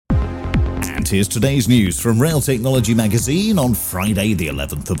here's today's news from Rail Technology Magazine on Friday the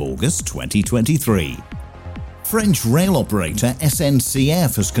 11th of August 2023. French rail operator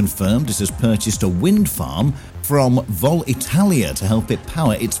SNCF has confirmed it has purchased a wind farm from Vol Italia to help it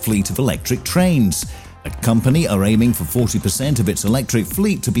power its fleet of electric trains. The company are aiming for 40% of its electric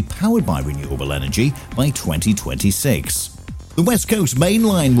fleet to be powered by renewable energy by 2026. The West Coast Main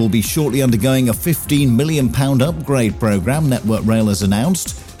Line will be shortly undergoing a £15 million upgrade programme, Network Rail has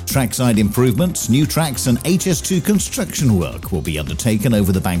announced. Trackside improvements, new tracks and HS2 construction work will be undertaken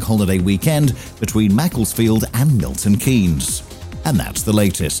over the bank holiday weekend between Macclesfield and Milton Keynes. And that's the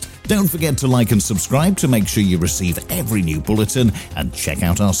latest. Don't forget to like and subscribe to make sure you receive every new bulletin, and check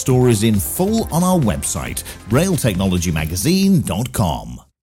out our stories in full on our website, railtechnologymagazine.com.